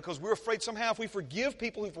forgive because we're afraid somehow if we forgive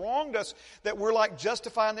people who've wronged us that we're like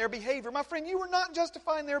justifying their behavior. My friend, you are not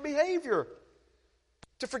justifying their behavior.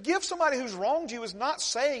 To forgive somebody who's wronged you is not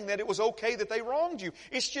saying that it was okay that they wronged you.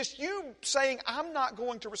 It's just you saying, I'm not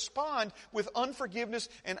going to respond with unforgiveness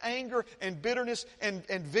and anger and bitterness and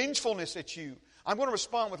vengefulness at you. I'm going to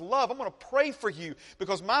respond with love. I'm going to pray for you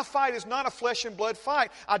because my fight is not a flesh and blood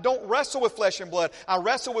fight. I don't wrestle with flesh and blood. I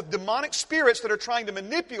wrestle with demonic spirits that are trying to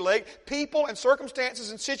manipulate people and circumstances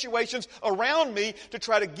and situations around me to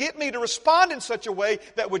try to get me to respond in such a way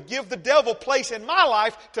that would give the devil place in my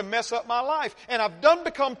life to mess up my life. And I've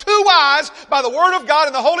become too wise by the Word of God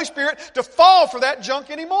and the Holy Spirit to fall for that junk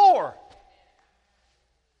anymore.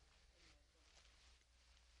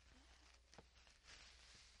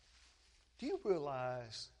 Do you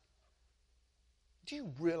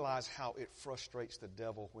realize how it frustrates the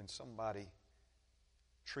devil when somebody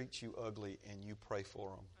treats you ugly and you pray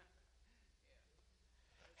for them?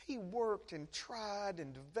 He worked and tried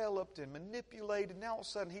and developed and manipulated, and now all of a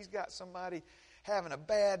sudden he's got somebody having a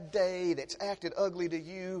bad day that's acted ugly to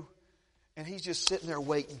you, and he's just sitting there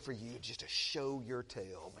waiting for you just to show your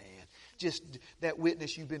tail, man. Just that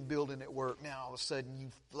witness you've been building at work, now all of a sudden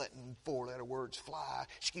you've letting 4-letter words fly.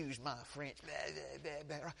 Excuse my French. Blah,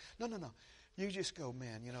 blah, blah. No. You just go,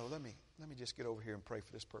 man, let me just get over here and pray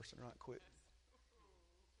for this person right quick.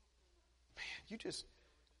 Man, you just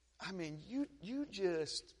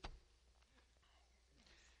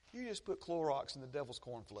put Clorox in the devil's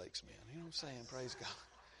cornflakes, man. You know what I'm saying? Praise God.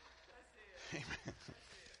 Amen.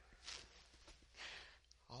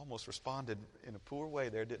 I almost responded in a poor way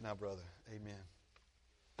there, didn't I, brother? Amen.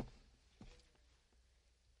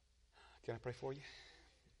 Can I pray for you?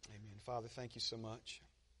 Amen. Father, thank you so much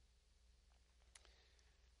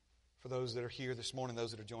for those that are here this morning,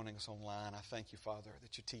 those that are joining us online. I thank you, Father,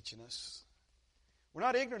 that you're teaching us. We're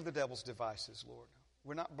not ignorant of the devil's devices, Lord.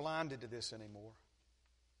 We're not blinded to this anymore.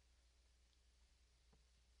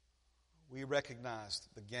 We recognize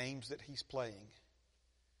the games that he's playing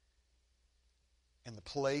and the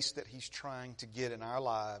place that he's trying to get in our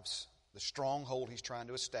lives, the stronghold he's trying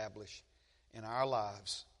to establish in our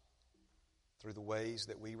lives through the ways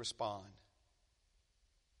that we respond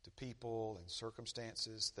to people and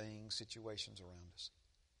circumstances, things, situations around us.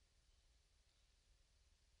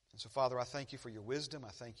 And so, Father, I thank you for your wisdom.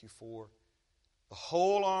 I thank you for the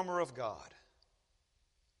whole armor of God,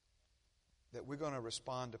 that we're going to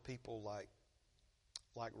respond to people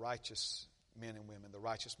like righteous men and women, the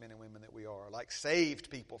righteous men and women that we are, like saved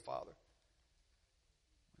people, Father.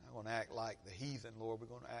 We're not going to act like the heathen, Lord. We're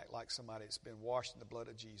going to act like somebody that's been washed in the blood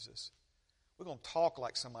of Jesus. We're going to talk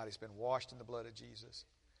like somebody's been washed in the blood of Jesus.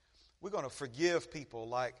 We're going to forgive people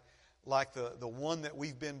like the one that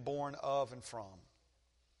we've been born of and from.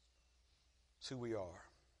 It's who we are.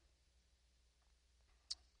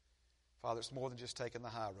 Father, it's more than just taking the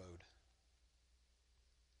high road.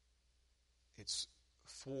 It's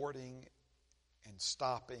thwarting and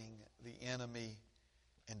stopping the enemy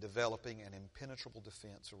and developing an impenetrable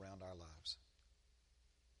defense around our lives.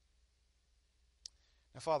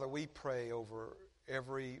 Now, Father, we pray over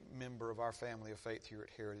every member of our family of faith here at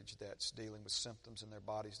Heritage that's dealing with symptoms in their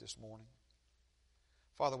bodies this morning.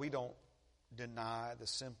 Father, we don't deny the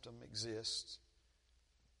symptom exists,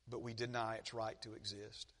 but we deny its right to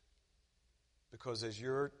exist. Because as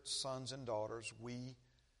your sons and daughters, we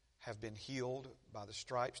have been healed by the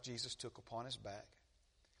stripes Jesus took upon his back.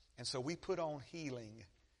 And so we put on healing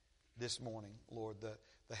this morning, Lord.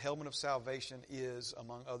 The helmet of salvation is,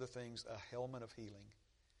 among other things, a helmet of healing.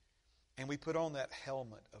 And we put on that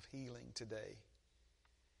helmet of healing today.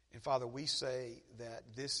 And Father, we say that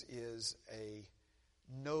this is a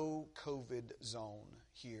no COVID zone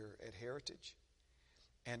here at Heritage.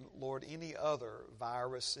 And Lord, any other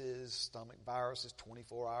viruses, stomach viruses,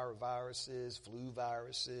 24-hour viruses, flu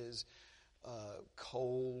viruses,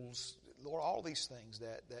 colds, Lord, all these things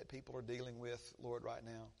that people are dealing with, Lord, right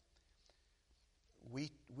now.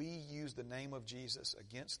 We use the name of Jesus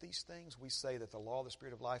against these things. We say that the law of the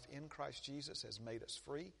Spirit of life in Christ Jesus has made us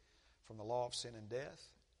free from the law of sin and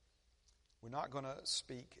death. We're not going to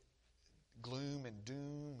speak gloom and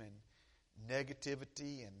doom and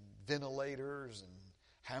negativity and ventilators and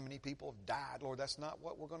how many people have died. Lord, that's not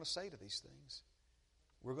what we're going to say to these things.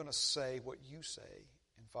 We're going to say what you say.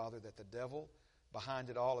 And Father, that the devil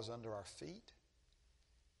behind it all is under our feet.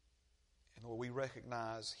 And Lord, we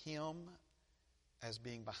recognize him as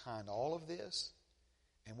being behind all of this.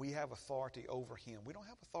 And we have authority over him. We don't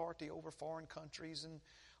have authority over foreign countries and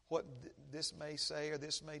what this may say or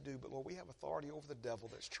this may do. But Lord, we have authority over the devil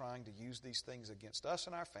that's trying to use these things against us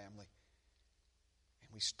and our family.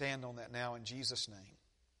 And we stand on that now in Jesus' name.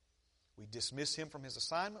 We dismiss him from his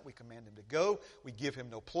assignment. We command him to go. We give him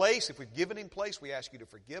no place. If we've given him place, we ask you to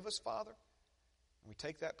forgive us, Father. And we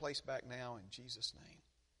take that place back now in Jesus' name.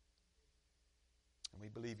 And we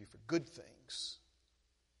believe you for good things,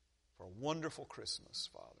 for a wonderful Christmas,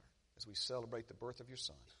 Father, as we celebrate the birth of your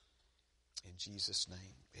Son. In Jesus' name,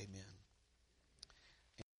 amen.